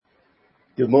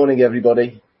Good morning,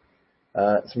 everybody.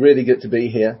 It's really good to be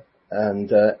here.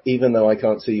 And even though I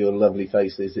can't see your lovely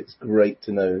faces, it's great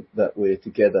to know that we're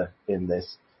together in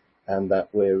this and that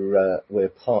we're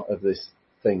part of this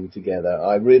thing together.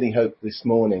 I really hope this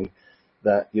morning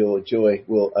that your joy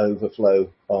will overflow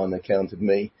on account of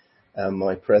me and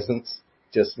my presence,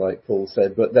 just like Paul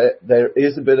said. But there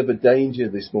is a bit of a danger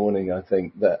this morning, I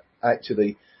think, that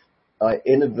actually I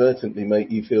inadvertently make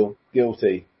you feel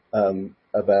guilty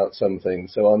about something.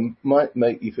 So I might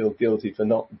make you feel guilty for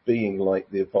not being like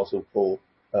the Apostle Paul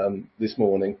this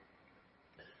morning.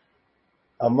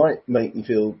 I might make you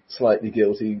feel slightly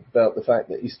guilty about the fact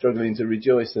that you're struggling to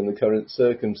rejoice in the current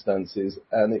circumstances.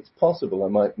 And it's possible I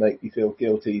might make you feel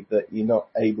guilty that you're not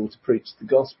able to preach the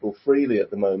gospel freely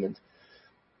at the moment.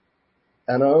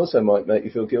 And I also might make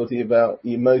you feel guilty about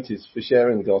your motives for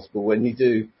sharing the gospel when you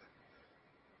do.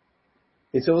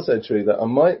 It's also true that I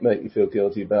might make you feel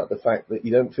guilty about the fact that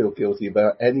you don't feel guilty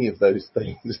about any of those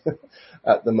things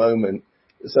at the moment.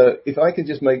 So if I can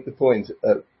just make the point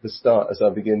at the start as I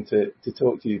begin to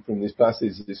talk to you from this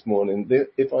passage this morning,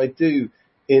 if I do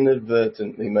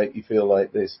inadvertently make you feel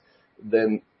like this,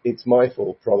 then it's my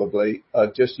fault probably.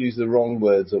 I've just used the wrong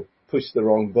words or pushed the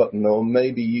wrong button, or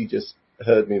maybe you just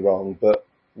heard me wrong. But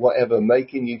whatever,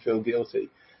 making you feel guilty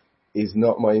is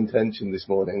not my intention this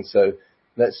morning. So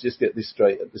let's just get this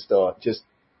straight at the start. Just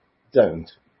don't,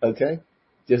 okay?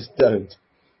 Just don't.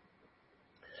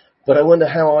 But I wonder,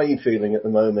 how are you feeling at the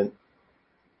moment?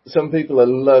 Some people are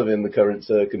loving the current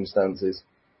circumstances.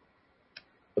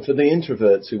 For the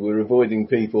introverts who were avoiding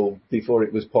people before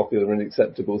it was popular and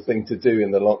acceptable thing to do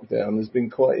in the lockdown, has been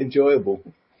quite enjoyable.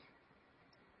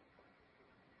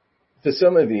 For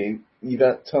some of you, you've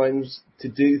had times to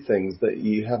do things that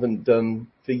you haven't done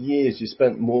for years. You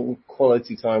spent more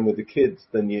quality time with the kids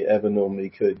than you ever normally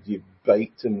could. You've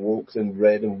baked and walked and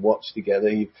read and watched together.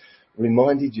 You've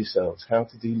reminded yourselves how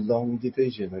to do long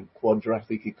division and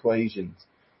quadratic equations.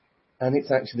 And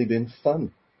it's actually been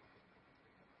fun.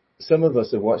 Some of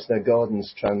us have watched their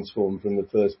gardens transform from the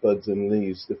first buds and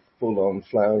leaves to full-on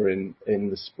flower in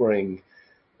the spring.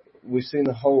 We've seen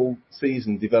the whole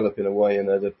season develop in a way and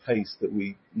at a pace that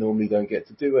we normally don't get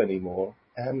to do anymore.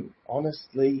 And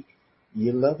honestly,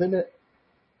 you're loving it.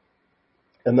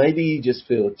 And maybe you just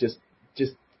feel just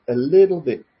a little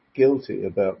bit guilty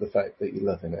about the fact that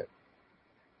you're loving it.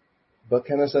 But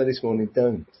can I say this morning,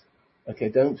 don't. Okay,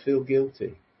 don't feel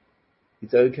guilty.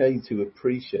 It's okay to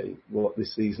appreciate what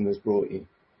this season has brought you.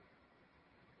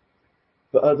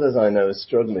 But others I know are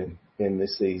struggling in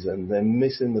this season. They're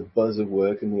missing the buzz of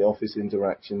work and the office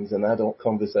interactions and adult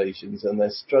conversations, and they're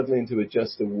struggling to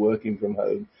adjust to working from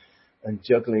home and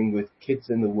juggling with kids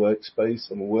in the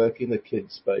workspace and work in the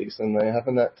kids space, and they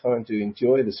haven't had time to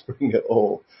enjoy the spring at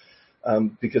all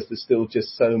because there's still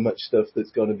just so much stuff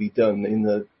that's got to be done in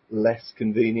a less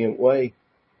convenient way.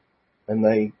 And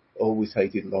they always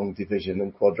hated long division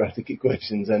and quadratic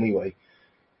equations anyway.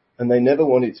 And they never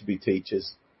wanted to be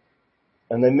teachers.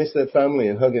 And they miss their family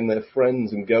and hugging their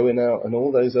friends and going out and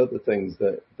all those other things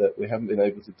that we haven't been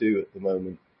able to do at the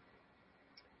moment.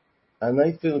 And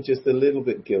they feel just a little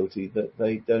bit guilty that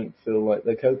they don't feel like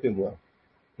they're coping well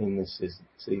in this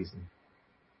season.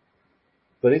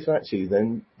 But if actually,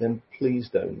 then please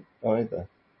don't either.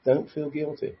 Don't feel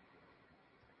guilty.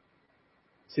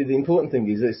 See, the important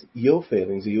thing is this: your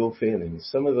feelings are your feelings.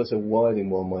 Some of us are wired in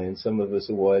one way and some of us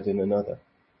are wired in another.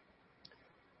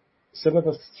 Some of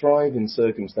us thrive in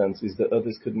circumstances that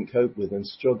others couldn't cope with and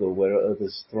struggle where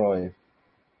others thrive.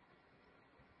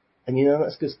 And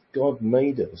that's because God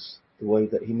made us the way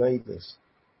that he made us.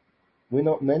 We're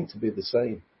not meant to be the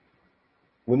same.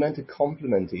 We're meant to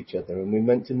complement each other and we're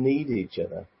meant to need each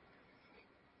other.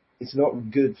 It's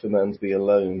not good for man to be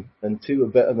alone, and two are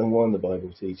better than one, the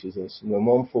Bible teaches us. And when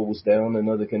one falls down,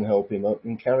 another can help him up,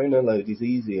 and carrying a load is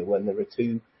easier when there are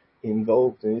two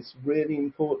involved. And it's really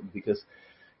important because,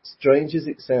 strange as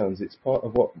it sounds, it's part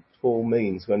of what Paul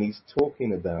means when he's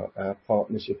talking about our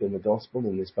partnership in the gospel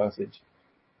in this passage.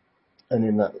 And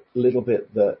in that little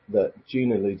bit that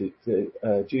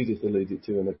Judith alluded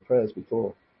to in her prayers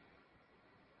before.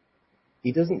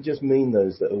 He doesn't just mean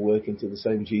those that are working to the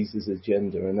same Jesus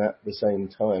agenda and at the same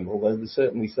time, although there's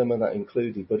certainly some of that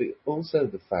included, but it's also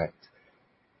the fact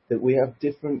that we have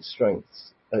different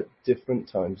strengths at different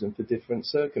times and for different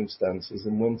circumstances.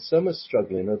 And when some are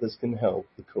struggling, others can help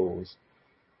the cause.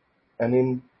 And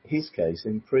in his case,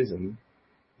 in prison,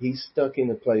 he's stuck in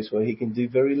a place where he can do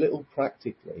very little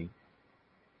practically.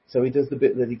 So he does the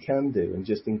bit that he can do and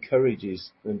just encourages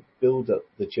and build up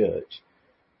the church.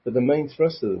 But the main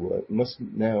thrust of the work must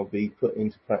now be put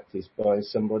into practice by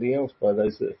somebody else, by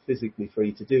those that are physically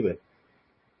free to do it.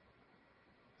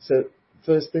 So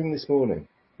first thing this morning,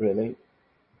 really.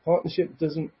 Partnership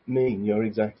doesn't mean you're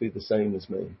exactly the same as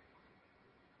me.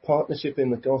 Partnership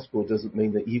in the gospel doesn't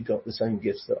mean that you've got the same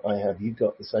gifts that I have, you've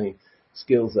got the same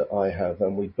skills that I have,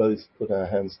 and we both put our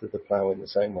hands to the plough in the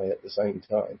same way at the same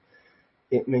time.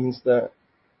 It means that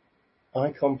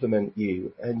I compliment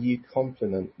you and you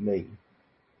compliment me.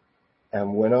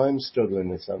 And when I'm struggling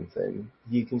with something,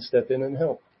 you can step in and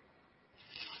help.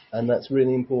 And that's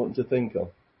really important to think of.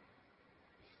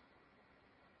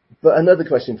 But another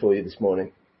question for you this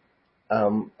morning,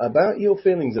 about your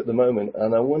feelings at the moment,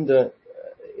 and I wonder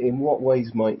in what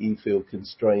ways might you feel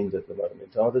constrained at the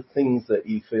moment? Are there things that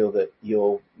you feel that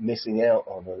you're missing out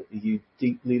on, or you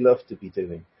deeply love to be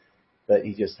doing, that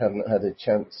you just haven't had a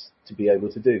chance to be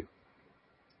able to do?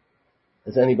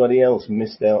 Has anybody else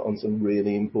missed out on some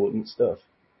really important stuff?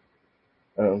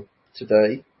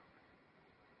 Today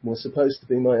was supposed to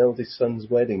be my eldest son's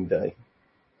wedding day.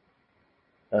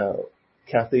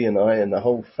 Kathy and I and the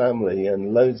whole family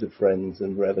and loads of friends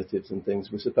and relatives and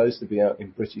things were supposed to be out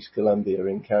in British Columbia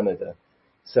in Canada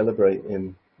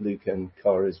celebrating Luke and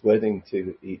Cara's wedding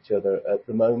to each other at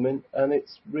the moment, and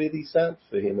it's really sad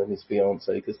for him and his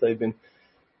fiancée because they've been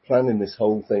planning this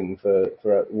whole thing for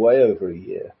way over a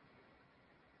year.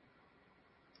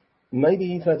 Maybe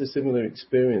you've had a similar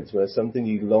experience where something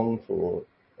you long for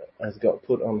has got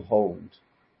put on hold,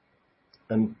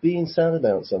 and being sad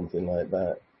about something like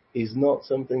that is not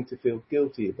something to feel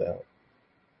guilty about.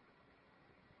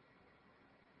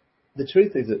 The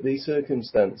truth is that these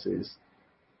circumstances,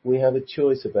 we have a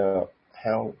choice about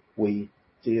how we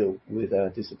deal with our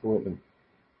disappointment.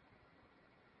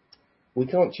 We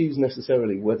can't choose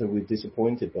necessarily whether we're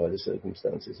disappointed by the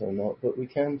circumstances or not, but we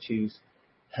can choose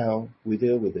how we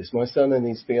deal with this. My son and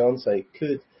his fiancée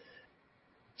could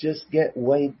just get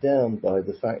weighed down by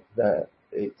the fact that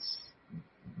it's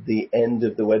the end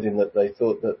of the wedding that they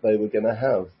thought that they were going to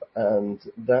have, and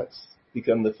that's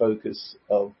become the focus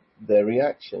of their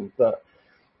reaction. But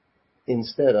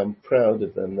instead, I'm proud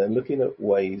of them. They're looking at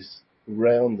ways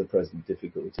around the present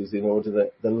difficulties in order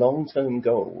that the long-term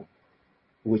goal,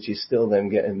 which is still them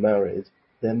getting married,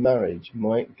 their marriage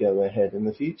might go ahead in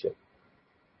the future.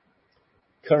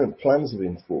 Current plans have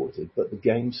been thwarted, but the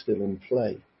game's still in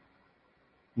play.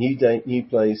 New date, new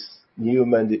place, new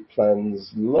amended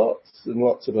plans, lots and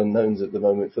lots of unknowns at the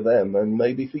moment for them, and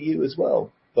maybe for you as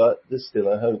well. But there's still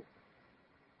a hope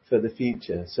for the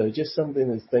future. So just something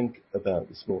to think about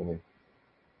this morning.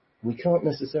 We can't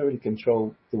necessarily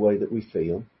control the way that we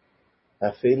feel.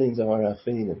 Our feelings are our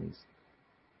feelings.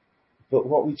 But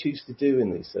what we choose to do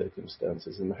in these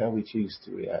circumstances and how we choose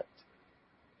to react,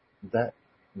 that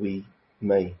we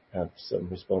may have some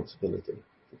responsibility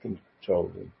for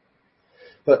controlling.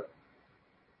 But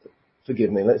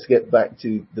forgive me, let's get back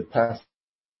to the passage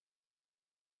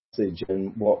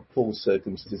and what Paul's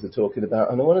circumstances are talking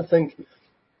about. And I want to think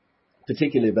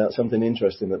particularly about something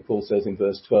interesting that Paul says in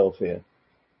verse 12 here.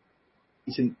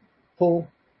 You see, Paul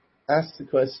asks the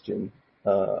question,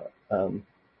 or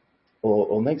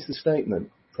makes the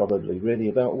statement, probably, really,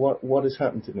 about what has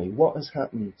happened to me. What has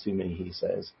happened to me, he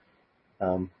says,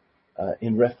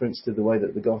 in reference to the way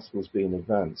that the gospel's being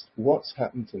advanced. What's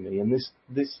happened to me? And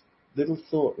this little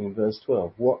thought in verse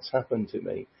 12, what's happened to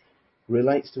me,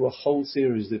 relates to a whole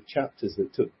series of chapters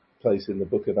that took place in the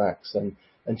book of Acts.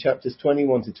 And chapters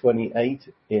 21 to 28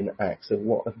 in Acts are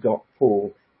what have got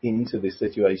Paul into this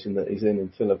situation that he's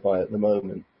in Philippi at the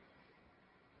moment.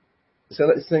 So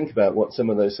let's think about what some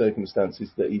of those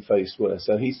circumstances that he faced were.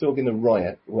 So he's talking a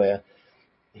riot where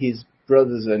his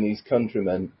brothers and his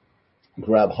countrymen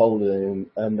grab hold of him,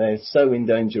 and they're so in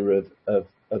danger of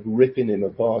ripping him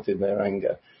apart in their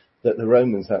anger that the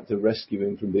Romans had to rescue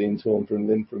him from being torn from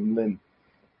limb.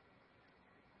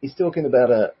 He's talking about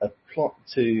a plot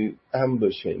to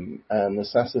ambush him and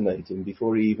assassinate him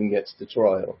before he even gets to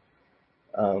trial.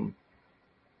 And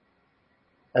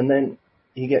then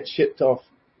he gets shipped off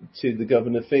to the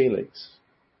governor Felix,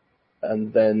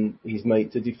 and then he's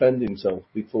made to defend himself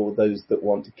before those that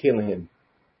want to kill him.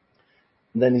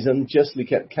 And then he's unjustly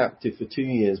kept captive for 2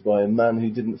 years by a man who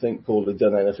didn't think Paul had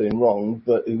done anything wrong,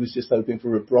 but who was just hoping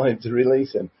for a bribe to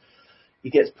release him. He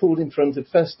gets pulled in front of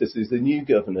Festus, who's the new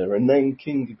governor, and named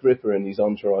King Agrippa and his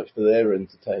entourage for their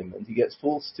entertainment. He gets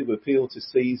forced to appeal to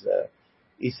Caesar.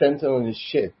 He's sent on a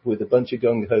ship with a bunch of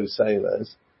gung-ho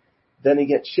sailors. Then he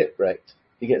gets shipwrecked.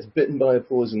 He gets bitten by a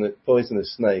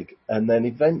poisonous snake, and then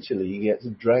eventually he gets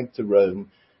dragged to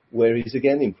Rome, where he's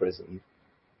again imprisoned.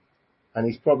 And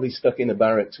he's probably stuck in a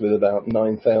barracks with about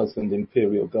 9,000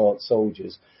 Imperial Guard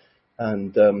soldiers.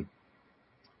 And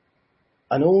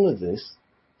all of this,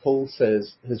 Paul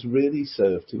says, has really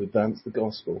served to advance the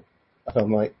gospel. And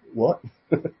I'm like, what?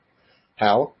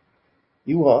 How?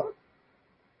 You what?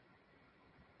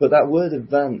 But that word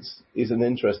advance is an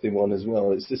interesting one as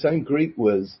well. It's the same Greek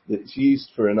word that's used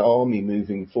for an army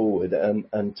moving forward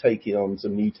and taking on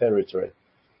some new territory.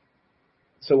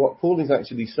 So what Paul is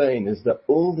actually saying is that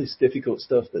all this difficult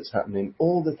stuff that's happening,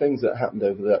 all the things that happened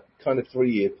over that kind of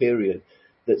 3-year period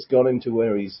that's got him to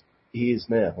where he is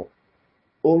now,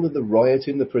 all of the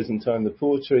rioting, the prison time, the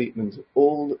poor treatment,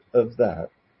 all of that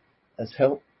has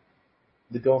helped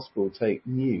the gospel take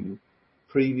new,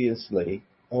 previously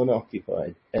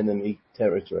unoccupied enemy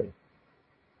territory.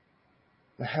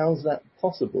 Now, how's that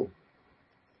possible?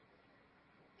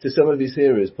 To some of his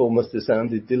hearers, Paul must have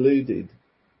sounded deluded.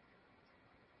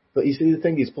 But you see, the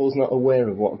thing is, Paul's not aware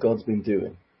of what God's been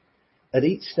doing. At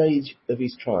each stage of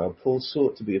his trial, Paul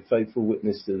sought to be a faithful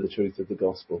witness to the truth of the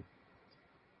gospel.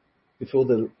 Before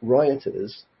the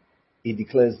rioters, he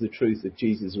declares the truth of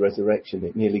Jesus' resurrection.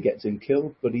 It nearly gets him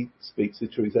killed, but he speaks the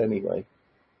truth anyway.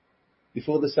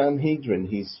 Before the Sanhedrin,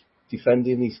 he's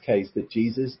defending his case that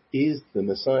Jesus is the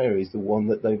Messiah, is the one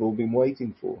that they've all been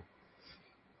waiting for.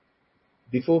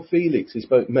 Before Felix, he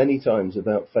spoke many times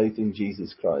about faith in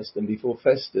Jesus Christ. And before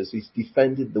Festus, he's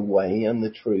defended the way and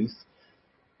the truth.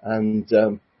 And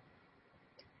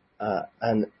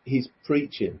he's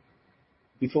preaching.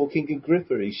 Before King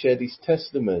Agrippa, he shared his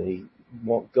testimony,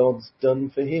 what God's done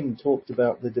for him, talked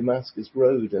about the Damascus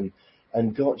road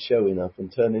and God showing up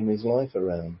and turning his life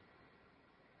around.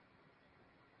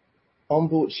 On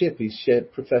board ship, he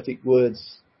shared prophetic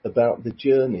words about the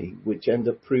journey, which end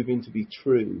up proving to be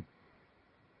true.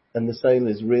 And the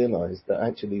sailors realised that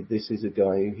actually this is a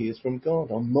guy who hears from God.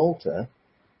 On Malta,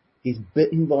 he's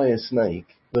bitten by a snake,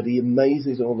 but he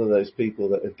amazes all of those people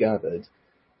that have gathered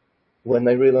when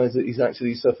they realise that he's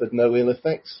actually suffered no ill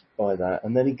effects by that.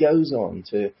 And then he goes on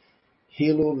to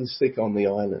heal all the sick on the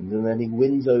island, and then he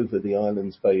wins over the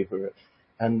island's favour,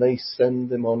 and they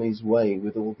send him on his way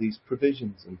with all these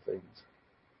provisions and things.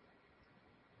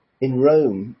 In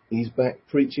Rome, he's back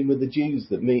preaching with the Jews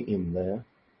that meet him there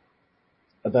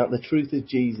about the truth of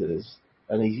Jesus,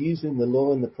 and he's using the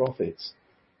law and the prophets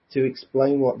to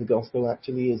explain what the gospel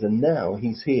actually is. And now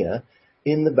he's here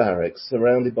in the barracks,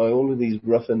 surrounded by all of these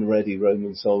rough and ready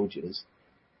Roman soldiers,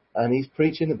 and he's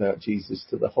preaching about Jesus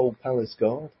to the whole palace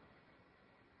guard.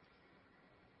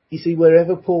 You see,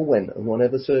 wherever Paul went and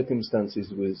whatever circumstances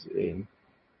was in,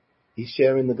 he's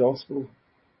sharing the gospel.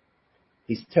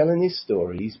 He's telling his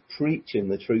story. He's preaching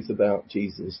the truth about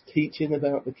Jesus, teaching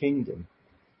about the kingdom.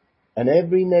 And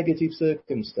every negative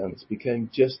circumstance became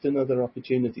just another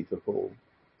opportunity for Paul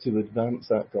to advance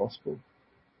that gospel.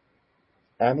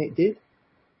 And it did.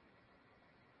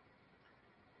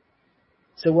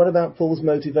 So what about Paul's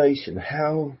motivation?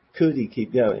 How could he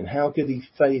keep going? How could he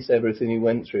face everything he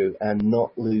went through and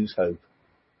not lose hope?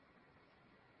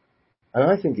 And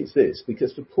I think it's this,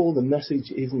 because for Paul the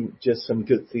message isn't just some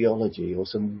good theology or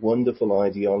some wonderful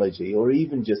ideology or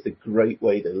even just a great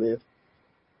way to live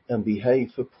and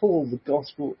behave. For Paul, the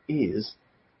gospel is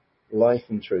life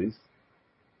and truth.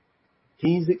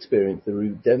 He's experienced the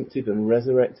redemptive and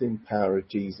resurrecting power of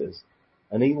Jesus,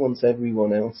 and he wants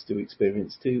everyone else to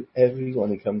experience too,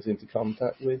 everyone he comes into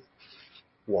contact with.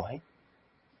 Why?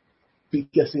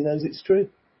 Because he knows it's true.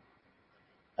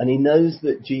 And he knows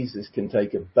that Jesus can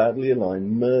take a badly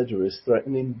aligned, murderous,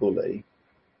 threatening bully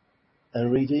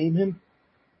and redeem him.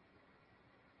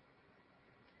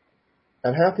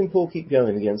 And how can Paul keep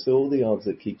going against all the odds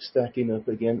that keep stacking up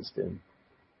against him?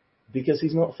 Because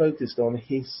he's not focused on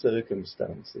his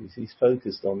circumstances. He's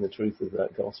focused on the truth of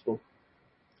that gospel.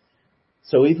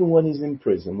 So even when he's in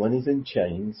prison, when he's in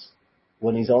chains,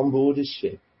 when he's on board a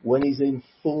ship, when he's in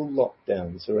full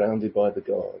lockdown surrounded by the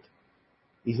guard,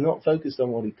 he's not focused on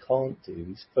what he can't do.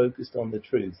 He's focused on the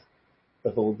truth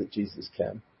of all that Jesus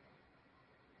can.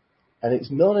 And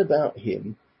it's not about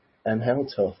him and how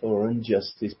tough or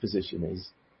unjust his position is.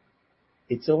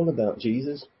 It's all about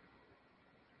Jesus.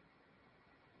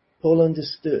 Paul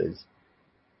understood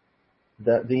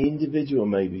that the individual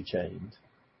may be chained,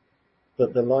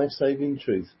 but the life-saving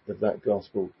truth of that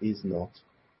gospel is not.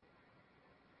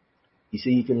 You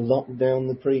see, you can lock down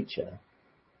the preacher,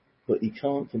 but you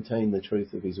can't contain the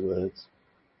truth of his words.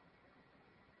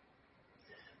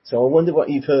 So I wonder what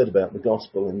you've heard about the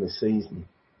gospel in this season.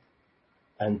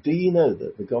 And do you know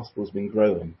that the gospel's been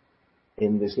growing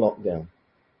in this lockdown?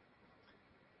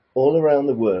 All around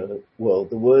the world,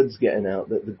 the word's getting out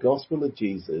that the gospel of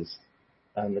Jesus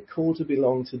and the call to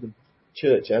belong to the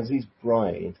church as his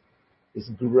bride is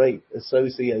a great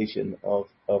association of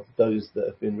those that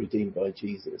have been redeemed by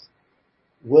Jesus.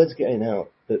 Word's getting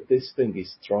out that this thing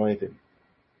is thriving.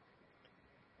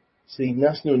 See,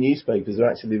 national newspapers are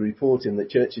actually reporting that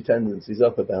church attendance is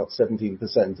up about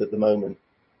 17% at the moment.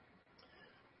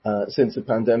 Since the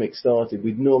pandemic started,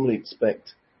 we'd normally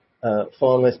expect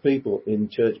far less people in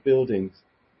church buildings.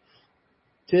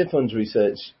 Tier Fund's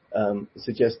research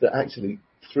suggests that actually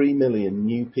 3 million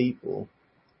new people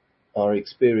are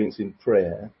experiencing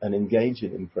prayer and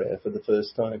engaging in prayer for the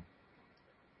first time.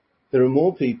 There are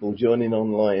more people joining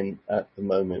online at the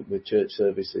moment with church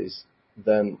services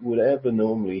than would ever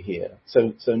normally hear.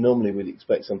 So normally we'd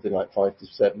expect something like 5 to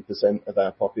 7% of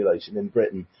our population in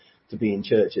Britain to be in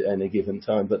church at any given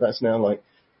time, but that's now like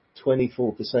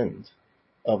 24%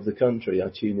 of the country are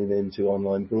tuning in to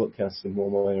online broadcasts in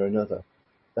one way or another.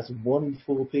 That's 1 in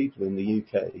 4 people in the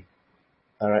UK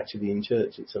are actually in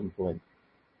church at some point.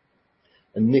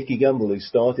 And Nicky Gumbel, who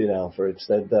started Alpha, had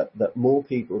said that more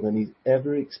people than he's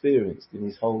ever experienced in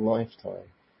his whole lifetime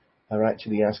are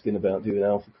actually asking about doing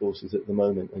Alpha courses at the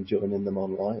moment and joining them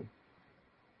online.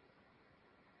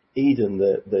 Eden,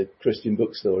 the Christian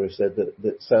bookstore, have said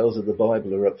that sales of the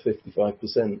Bible are up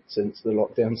 55% since the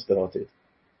lockdown started.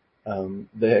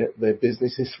 Their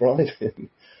business is thriving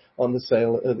on the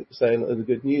sale of the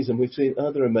good news. And we've seen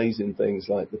other amazing things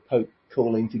like the Pope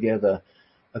calling together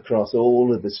across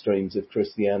all of the streams of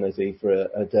Christianity for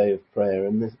a day of prayer,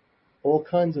 and there's all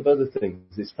kinds of other things.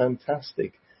 This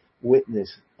fantastic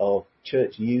witness of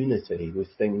church unity with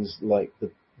things like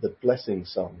the blessing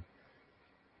song.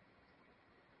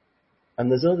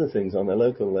 And there's other things on a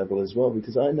local level as well,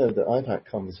 because I know that I've had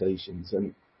conversations,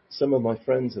 and some of my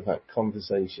friends have had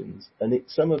conversations, and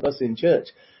some of us in church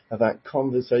have had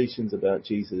conversations about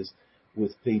Jesus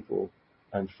with people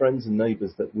and friends and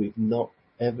neighbours that we've not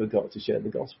ever got to share the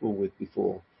gospel with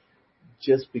before,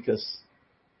 just because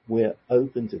we're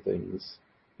open to things,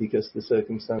 because the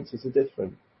circumstances are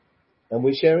different. And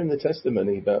we're sharing the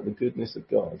testimony about the goodness of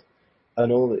God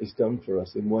and all that He's done for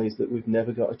us in ways that we've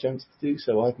never got a chance to do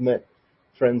so. I've met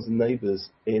friends and neighbours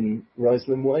in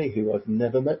Riseland Way who I've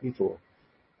never met before,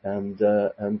 and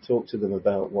talked to them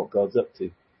about what God's up to.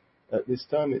 At this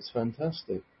time, it's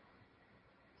fantastic.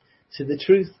 So the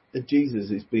truth of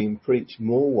Jesus is being preached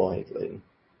more widely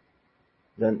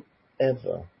than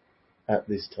ever at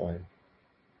this time,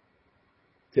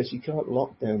 because you can't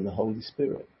lock down the Holy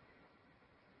Spirit,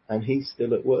 and He's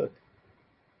still at work.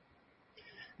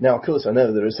 Now, of course, I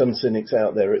know there are some cynics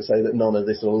out there that say that none of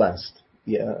this will last.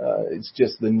 It's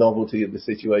just the novelty of the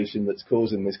situation that's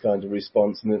causing this kind of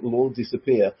response, and it'll all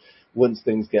disappear once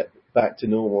things get back to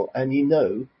normal. And you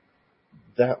know,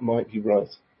 that might be right.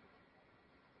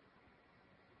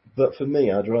 But for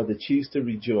me, I'd rather choose to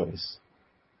rejoice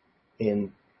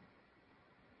in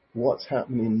what's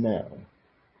happening now,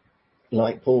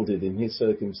 like Paul did in his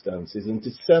circumstances, and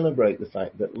to celebrate the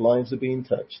fact that lives are being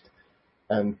touched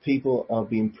and people are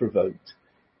being provoked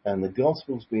and the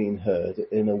gospel's being heard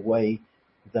in a way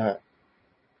that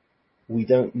we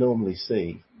don't normally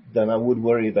see, then I would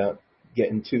worry about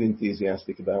getting too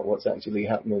enthusiastic about what's actually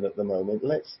happening at the moment.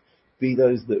 Let's be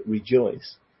those that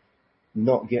rejoice,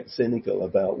 not get cynical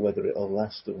about whether it'll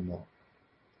last or not.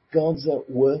 God's at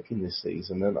work in this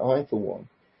season, and I, for one,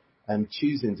 am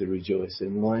choosing to rejoice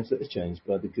in lives that are changed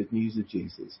by the good news of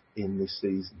Jesus in this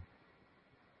season.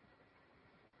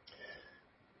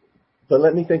 But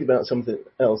let me think about something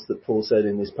else that Paul said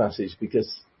in this passage,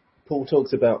 because Paul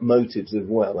talks about motives as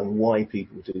well, and why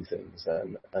people do things,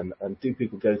 and do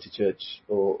people go to church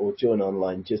or join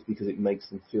online just because it makes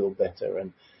them feel better,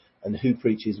 and who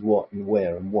preaches what and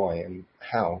where and why and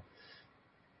how.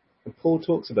 And Paul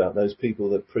talks about those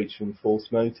people that preach from false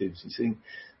motives. You see,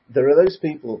 there are those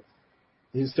people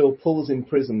who saw Paul's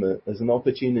imprisonment as an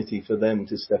opportunity for them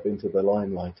to step into the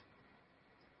limelight.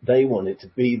 They wanted to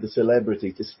be the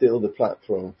celebrity, to steal the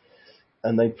platform.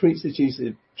 And they preach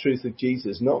the truth of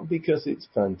Jesus, not because it's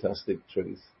fantastic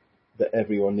truth that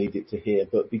everyone needed to hear,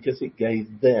 but because it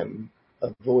gave them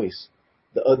a voice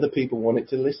that other people wanted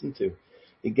to listen to.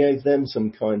 It gave them some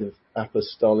kind of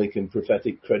apostolic and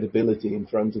prophetic credibility in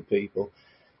front of people.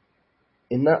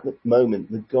 In that moment,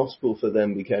 the gospel for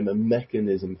them became a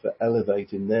mechanism for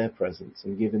elevating their presence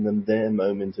and giving them their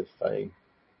moment of fame.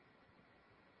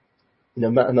 You know,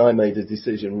 Matt and I made a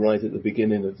decision right at the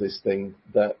beginning of this thing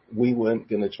that we weren't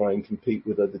going to try and compete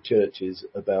with other churches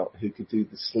about who could do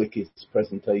the slickest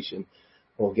presentation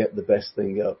or get the best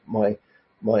thing up.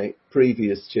 My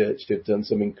previous church had done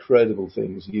some incredible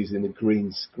things using a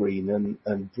green screen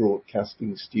and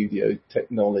broadcasting studio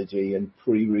technology and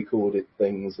pre-recorded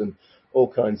things and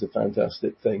all kinds of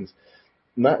fantastic things.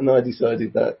 Matt and I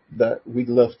decided that we'd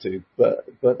love to, but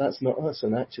that's not us.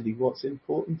 And actually what's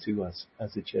important to us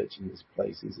as a church in this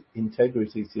place is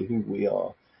integrity to who we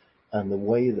are and the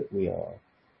way that we are,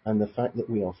 And the fact that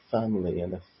we are family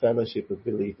and a fellowship of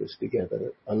believers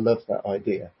together, I love that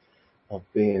idea of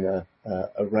being a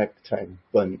ragtag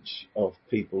bunch of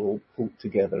people all pulled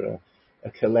together,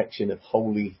 a collection of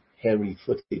holy,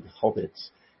 hairy-footed hobbits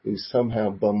who somehow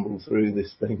bumble through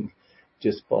this thing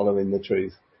just following the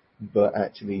truth. But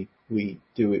actually we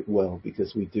do it well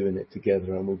because we're doing it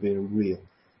together and we're being real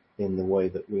in the way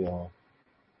that we are.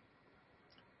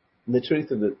 And the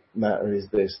truth of the matter is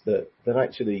this, that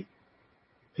actually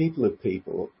people are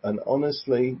people, and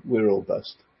honestly, we're all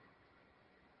bust.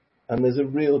 And there's a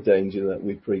real danger that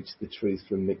we preach the truth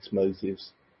from mixed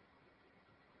motives.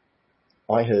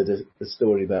 I heard a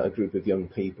story about a group of young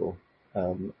people,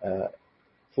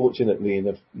 fortunately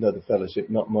in another fellowship,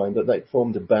 not mine, but they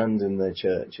formed a band in their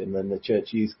church, and then the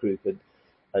church youth group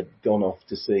had gone off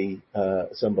to see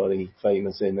somebody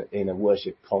famous in a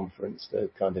worship conference to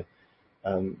kind of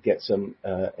get some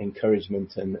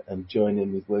encouragement and join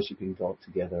in with worshipping God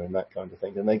together and that kind of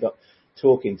thing. And they got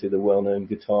talking to the well-known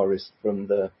guitarist from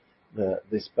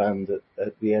this band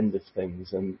at the end of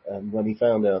things. And when he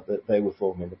found out that they were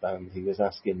forming a band, he was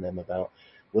asking them about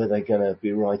were they going to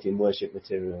be writing worship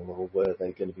material or were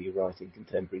they going to be writing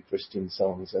contemporary Christian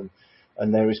songs.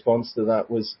 And their response to that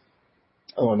was,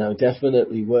 oh no,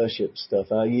 definitely worship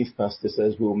stuff. Our youth pastor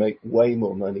says we'll make way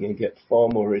more money and get far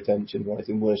more attention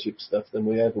writing worship stuff than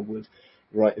we ever would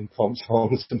writing pop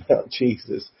songs about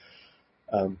Jesus.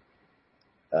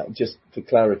 Just for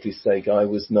clarity's sake, I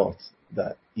was not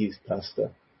that youth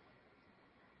pastor.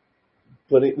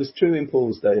 But it was true in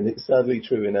Paul's day, and it's sadly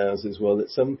true in ours as well, that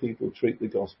some people treat the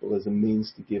gospel as a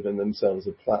means to giving themselves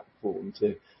a platform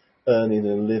to earning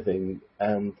a living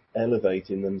and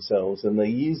elevating themselves, and they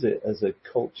use it as a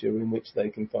culture in which they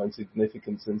can find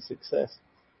significance and success.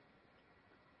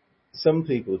 Some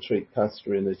people treat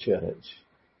pastoring a church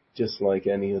just like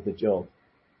any other job.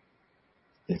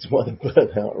 It's why the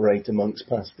burnout rate amongst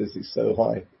pastors is so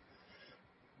high.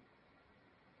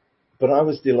 But I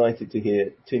was delighted to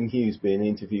hear Tim Hughes being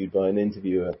interviewed by an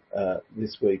interviewer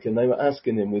this week, and they were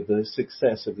asking him with the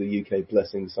success of the UK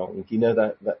Blessing song. You know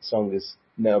that song has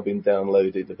now been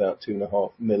downloaded about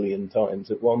 2.5 million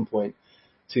times. At one point,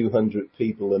 200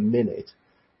 people a minute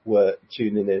were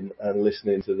tuning in and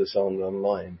listening to the song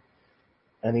online.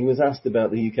 And he was asked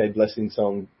about the UK Blessing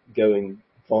song going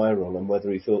viral and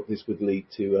whether he thought this would lead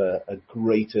to a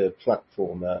greater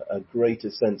platform, a greater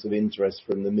sense of interest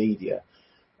from the media.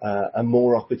 And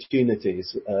more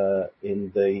opportunities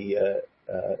in the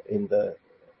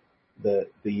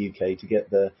UK to get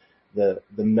the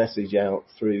message out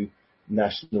through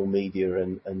national media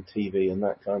and TV and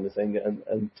that kind of thing.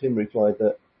 And Tim replied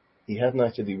that he hadn't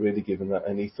actually really given that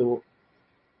any thought.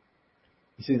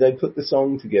 You see, they put the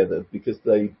song together because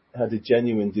they had a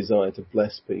genuine desire to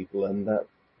bless people, and that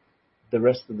the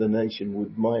rest of the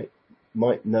nation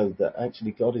might know that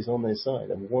actually God is on their side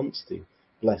and wants to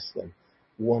bless them,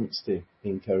 wants to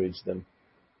encourage them.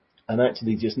 And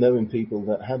actually just knowing people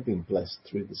that had been blessed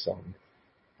through the song,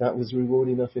 that was reward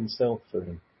enough in itself for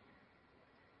him.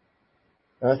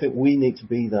 And I think we need to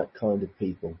be that kind of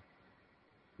people.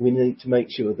 We need to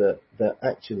make sure that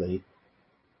actually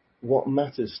what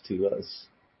matters to us,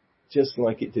 just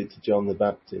like it did to John the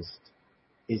Baptist,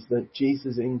 is that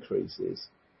Jesus increases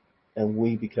and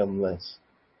we become less.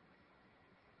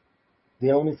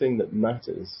 The only thing that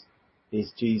matters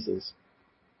is Jesus.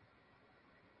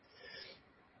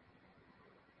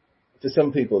 For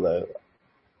some people, though,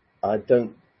 I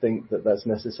don't think that that's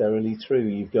necessarily true.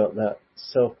 You've got that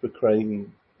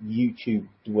self-proclaimed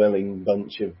YouTube-dwelling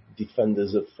bunch of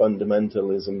defenders of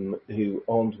fundamentalism who,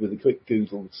 armed with a quick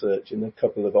Google search and a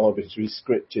couple of arbitrary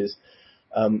scriptures,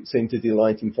 seem to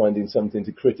delight in finding something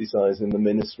to criticise in the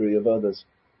ministry of others.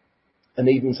 And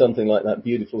even something like that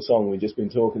beautiful song we've just been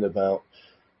talking about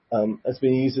has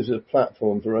been used as a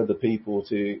platform for other people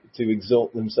to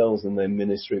exalt themselves in their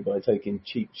ministry by taking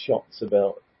cheap shots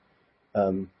about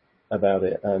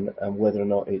it and whether or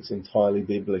not it's entirely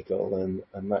biblical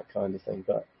and that kind of thing.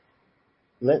 But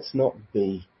let's not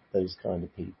be those kind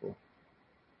of people.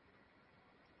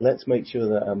 Let's make sure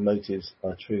that our motives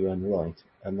are true and right,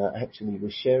 and that actually we're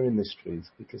sharing this truth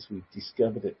because we've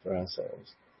discovered it for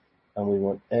ourselves, and we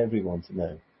want everyone to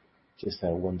know just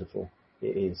how wonderful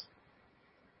it is.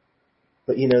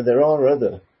 But you know, there are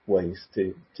other ways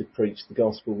to preach the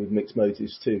gospel with mixed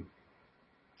motives too.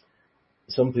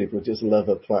 Some people just love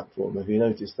a platform. Have you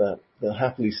noticed that? They'll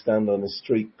happily stand on a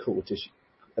street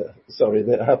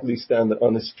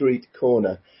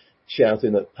corner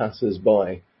shouting at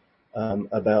passers-by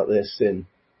about their sin.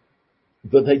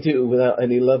 But they do it without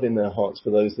any love in their hearts for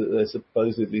those that they're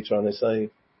supposedly trying to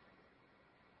save.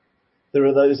 There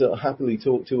are those that will happily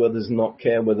talk to others and not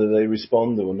care whether they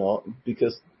respond or not,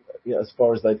 because as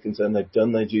far as they're concerned, they've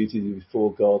done their duty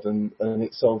before God, and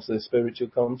it solves their spiritual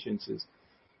consciences.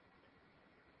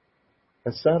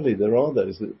 And sadly, there are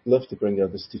those that love to bring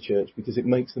others to church because it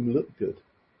makes them look good.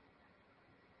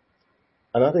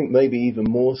 And I think maybe even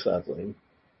more sadly,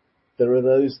 there are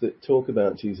those that talk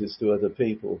about Jesus to other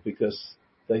people because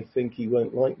they think he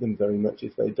won't like them very much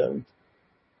if they don't.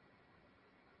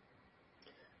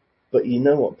 But you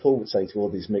know what Paul would say to all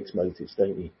these mixed motives,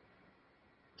 don't you?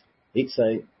 He'd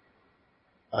say,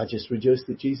 I just rejoice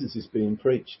that Jesus is being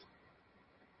preached.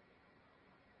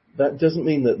 That doesn't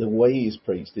mean that the way he's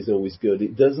preached is always good.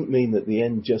 It doesn't mean that the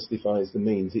end justifies the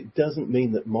means. It doesn't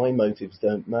mean that my motives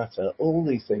don't matter. All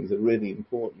these things are really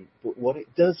important. But what it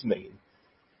does mean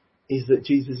is that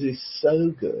Jesus is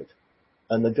so good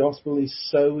and the gospel is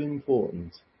so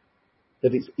important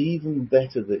that it's even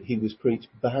better that he was preached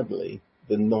badly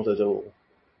than not at all.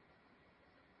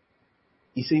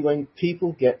 You see, when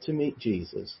people get to meet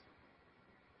Jesus,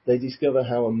 they discover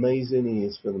how amazing he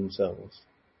is for themselves.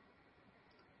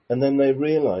 And then they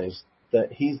realize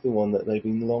that he's the one that they've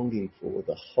been longing for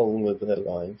the whole of their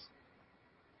lives.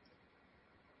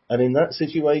 And in that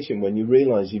situation, when you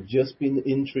realize you've just been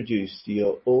introduced to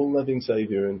your all-loving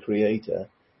Saviour and Creator,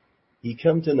 you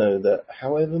come to know that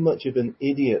however much of an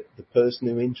idiot the person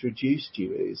who introduced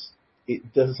you is,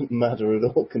 it doesn't matter at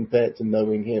all compared to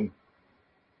knowing him.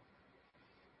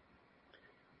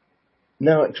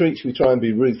 Now at Creech, we try and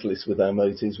be ruthless with our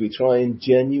motives. We try and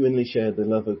genuinely share the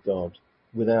love of God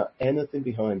without anything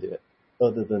behind it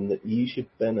other than that you should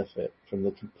benefit from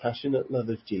the compassionate love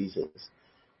of Jesus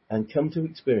and come to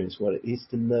experience what it is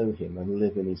to know him and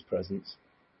live in his presence.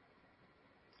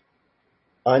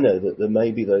 I know that there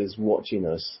may be those watching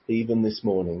us, even this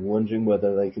morning, wondering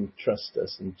whether they can trust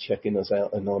us and checking us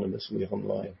out anonymously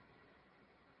online.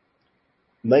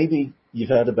 Maybe you've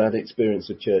had a bad experience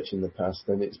of church in the past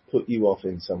and it's put you off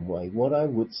in some way. What I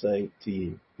would say to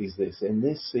you is this: in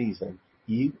this season,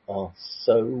 you are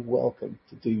so welcome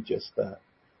to do just that.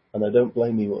 And I don't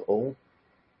blame you at all.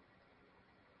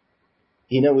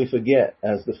 You know, we forget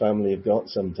as the family of God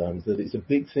sometimes that it's a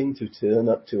big thing to turn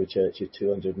up to a church of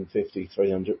 250,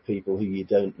 300 people who you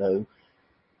don't know.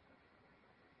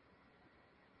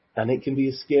 And it can be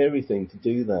a scary thing to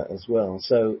do that as well.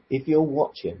 So if you're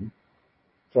watching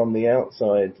from the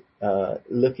outside,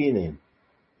 looking in,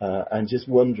 and just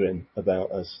wondering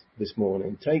about us this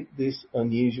morning, take this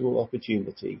unusual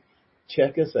opportunity,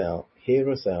 check us out, hear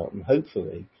us out, and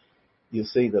hopefully you'll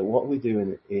see that what we're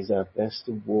doing is our best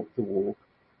to walk the walk.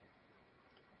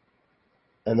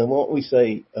 And then what we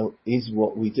say is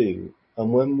what we do.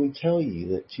 And when we tell you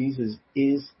that Jesus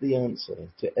is the answer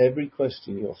to every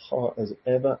question your heart has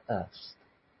ever asked,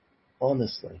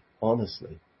 honestly,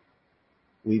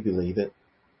 we believe it.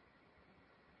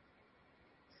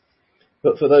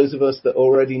 But for those of us that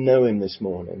already know him this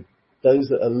morning, those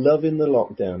that are loving the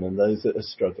lockdown and those that are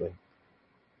struggling,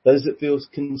 those that feel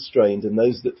constrained and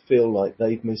those that feel like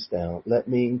they've missed out, let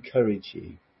me encourage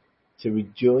you to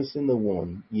rejoice in the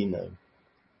one you know.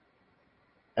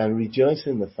 And rejoice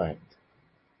in the fact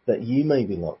that you may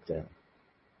be locked down,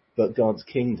 but God's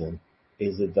kingdom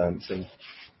is advancing.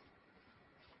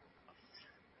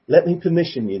 Let me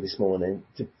permission you this morning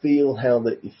to feel how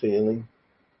that you're feeling.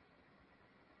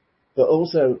 But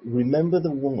also remember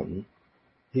the one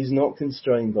who's not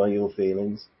constrained by your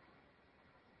feelings.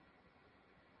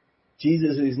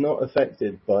 Jesus is not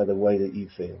affected by the way that you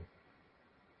feel.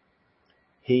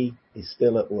 He is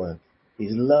still at work.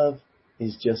 His love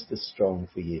is just as strong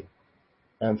for you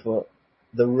and for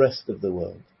the rest of the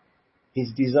world.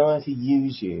 His desire to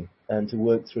use you and to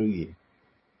work through you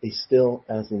is still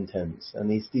as intense.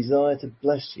 And his desire to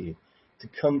bless you, to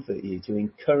comfort you, to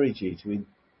encourage you, to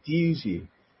infuse you,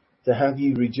 to have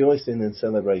you rejoicing and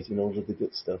celebrating all of the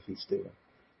good stuff he's doing,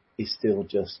 is still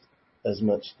just as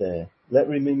much there. Let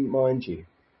me remind you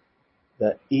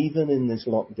that even in this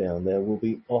lockdown, there will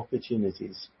be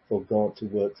opportunities for God to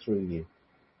work through you,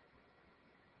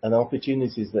 and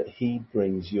opportunities that he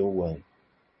brings your way.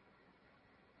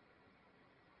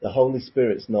 The Holy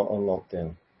Spirit's not on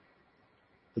lockdown.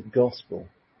 The gospel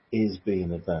is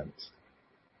being advanced.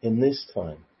 In this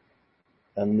time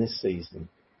and this season,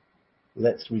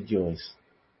 let's rejoice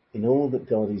in all that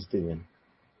God is doing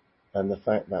and the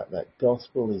fact that that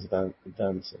gospel is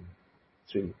advancing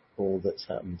through all that's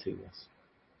happened to us.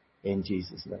 In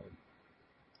Jesus' name.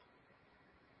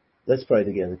 Let's pray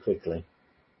together quickly,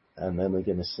 and then we're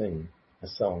going to sing a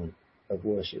song of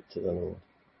worship to the Lord.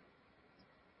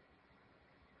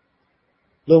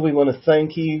 Lord, we want to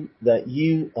thank you that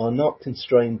you are not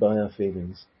constrained by our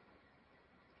feelings.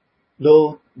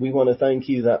 Lord, we want to thank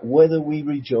you that whether we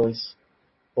rejoice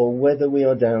or whether we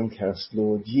are downcast,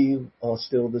 Lord, you are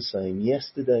still the same,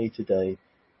 yesterday, today,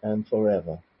 and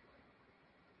forever.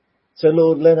 So,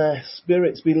 Lord, let our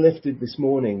spirits be lifted this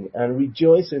morning and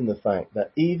rejoice in the fact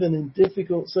that even in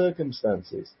difficult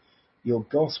circumstances, your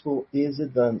gospel is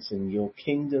advancing, your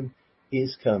kingdom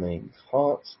is coming,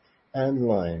 hearts and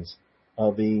lives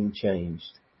are being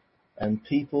changed, and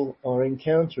people are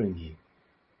encountering you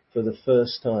for the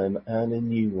first time and in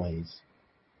new ways.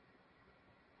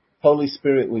 Holy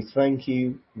Spirit, we thank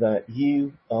you that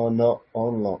you are not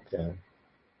on lockdown.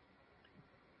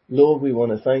 Lord, we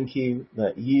want to thank you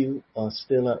that you are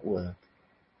still at work.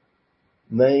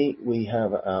 May we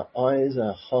have our eyes,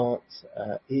 our hearts,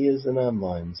 our ears and our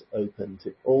minds open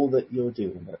to all that you're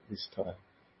doing at this time.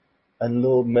 And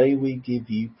Lord, may we give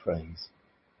you praise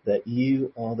that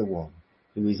you are the one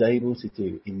who is able to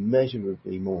do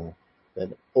immeasurably more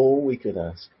than all we could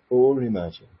ask or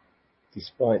imagine,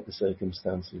 despite the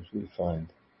circumstances we find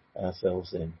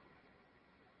ourselves in.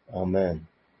 Amen.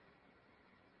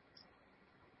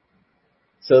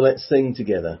 So let's sing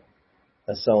together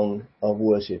a song of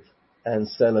worship and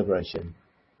celebration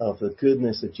of the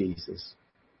goodness of Jesus.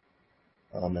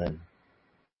 Amen.